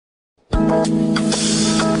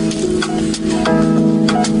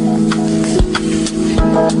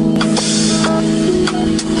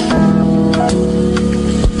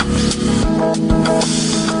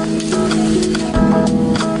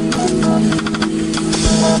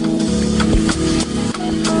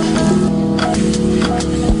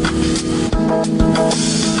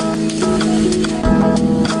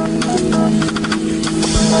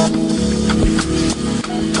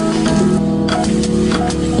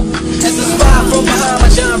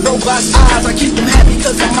Robot's eyes, I keep them happy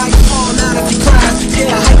cause I might fall out if he cries. Yeah,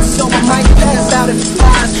 I hate so I might pass out if he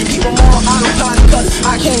flies. Keep them all autopilot cause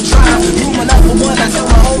I can't drive. Room enough for one, I tell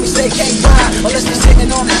my homies they can't ride. Unless they're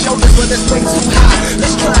sitting on the shoulders, but that's way too high.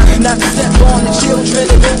 Let's try not to step on the children.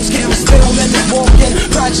 The rooms camera still in this walking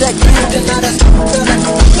project building. Now that's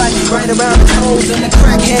like right around the toes in the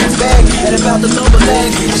crackhead's bag. And about the lower leg,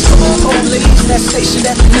 it's cool police that station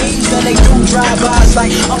at the knees. And they do drive-bys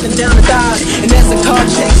like up and down the thighs. And there's a car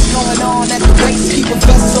chase going on at the waist. Keep a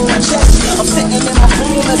vest on my chest. I'm sitting in my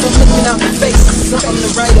room as I'm looking out the face. Something to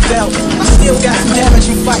write about. I still got some damage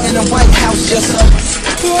from fighting the White House just up.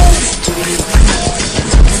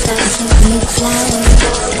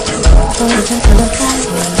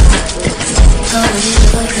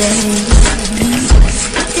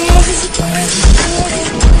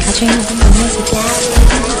 I dream of the music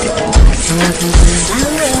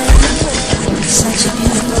such a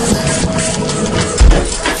beautiful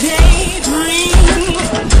daydream.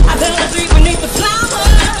 I fell asleep beneath the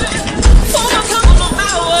flowers for a couple of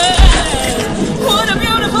hours. What a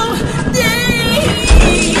beautiful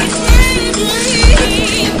daydream.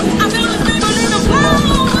 I fell asleep beneath the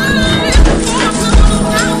flowers for a couple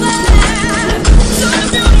of hours. Such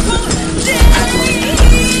a beautiful daydream.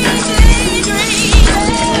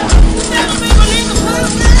 Fell asleep beneath the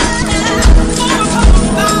flowers for a couple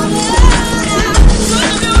of hours.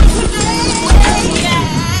 Such a beautiful day.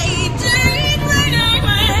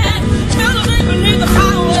 Fell asleep beneath the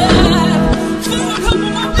flowers for a couple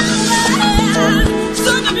of hours.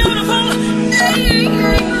 Such a beautiful day.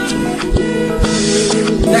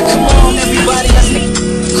 Now come on everybody, let's make it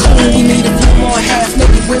cool. We need a few more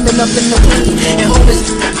half-naked women up in the room. And hold this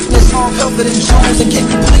all covered in Jones. And can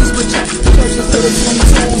you please put your curses to the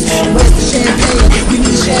 22s? Where's the champagne? We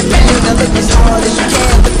need champagne. Now lick as hard as you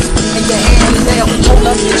can. Put this in your hand and they'll hold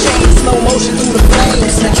up your chain. Slow motion through the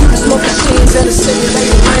flames. Now cue the smoke machines and the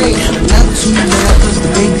simulated rain. Not too loud cause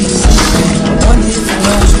the baby's sleeping. I wonder if he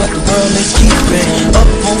knows what the world is keeping. Up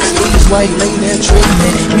on stage while you lay there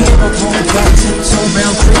dreaming. Me and my home got tiptoe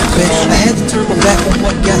around creeping. I had to turn my back on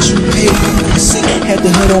what got you paid. You see, had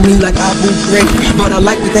the hood on me like Abu Ghraib. But I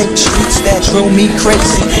like to thank the streets that drove me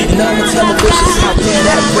crazy. And all the televisions out there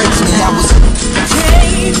that breaks me. I was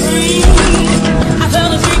Daydream. I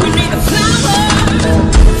fell asleep beneath the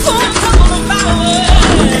flowers.